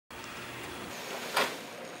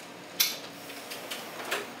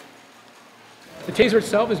The Taser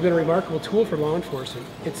itself has been a remarkable tool for law enforcement.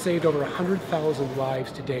 It's saved over 100,000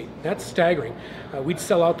 lives to date. That's staggering. We'd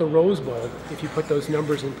sell out the Rose Bowl if you put those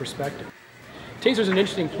numbers in perspective. Taser's an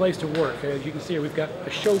interesting place to work. As you can see here, we've got a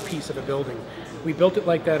showpiece of a building. We built it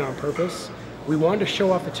like that on purpose. We wanted to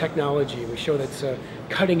show off the technology. We show that it's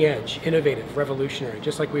cutting edge, innovative, revolutionary,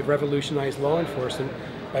 just like we've revolutionized law enforcement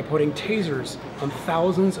by putting tasers on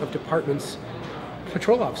thousands of departments'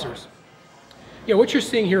 patrol officers. Yeah, what you're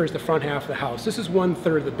seeing here is the front half of the house. This is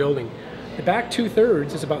 1/3 of the building. The back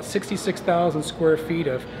 2/3 is about 66,000 square feet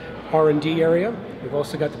of R&D area. We've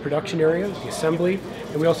also got the production area, the assembly,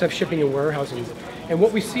 and we also have shipping and warehousing. And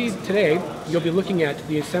what we see today, you'll be looking at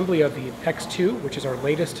the assembly of the X2, which is our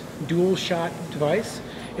latest dual shot device.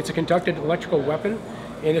 It's a conducted electrical weapon,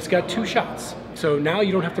 and it's got 2 shots. So now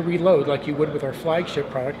you don't have to reload like you would with our flagship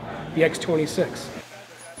product, the X26.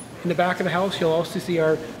 In the back of the house, you'll also see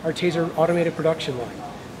our Taser automated production line.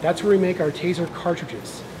 That's where we make our Taser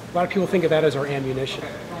cartridges. A lot of people think of that as our ammunition.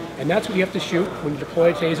 And that's what you have to shoot when you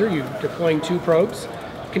deploy a Taser. You're deploying 2 probes.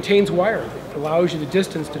 It contains wire. It allows you the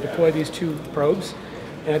distance to deploy these 2 probes.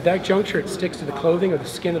 And at that juncture, it sticks to the clothing or the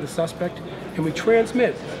skin of the suspect. And we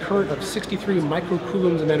transmit a current of 63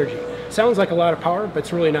 microcoulombs of energy. Sounds like a lot of power, but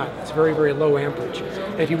it's really not. It's very, very low amperage.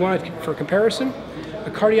 And if you want it for comparison, a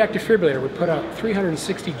cardiac defibrillator would put out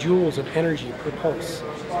 360 joules of energy per pulse.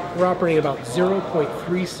 We're operating about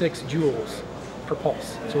 0.36 joules per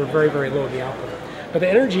pulse. So we're very, very low in the output. But the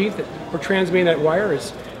energy that we're transmitting that wire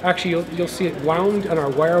is actually, you'll see it wound on our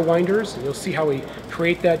wire winders, and you'll see how we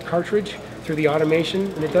create that cartridge through the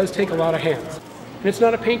automation, and it does take a lot of hands. And it's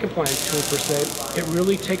not a pain compliance tool per se. It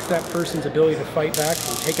really takes that person's ability to fight back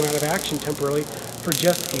and take them out of action temporarily for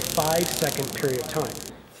just a 5-second period of time.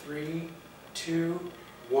 3, 2,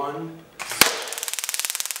 1.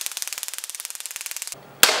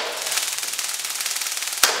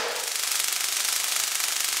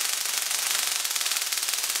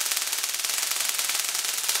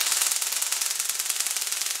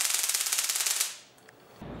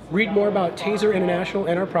 Read more about Taser International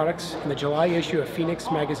and our products in the July issue of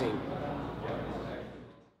Phoenix magazine.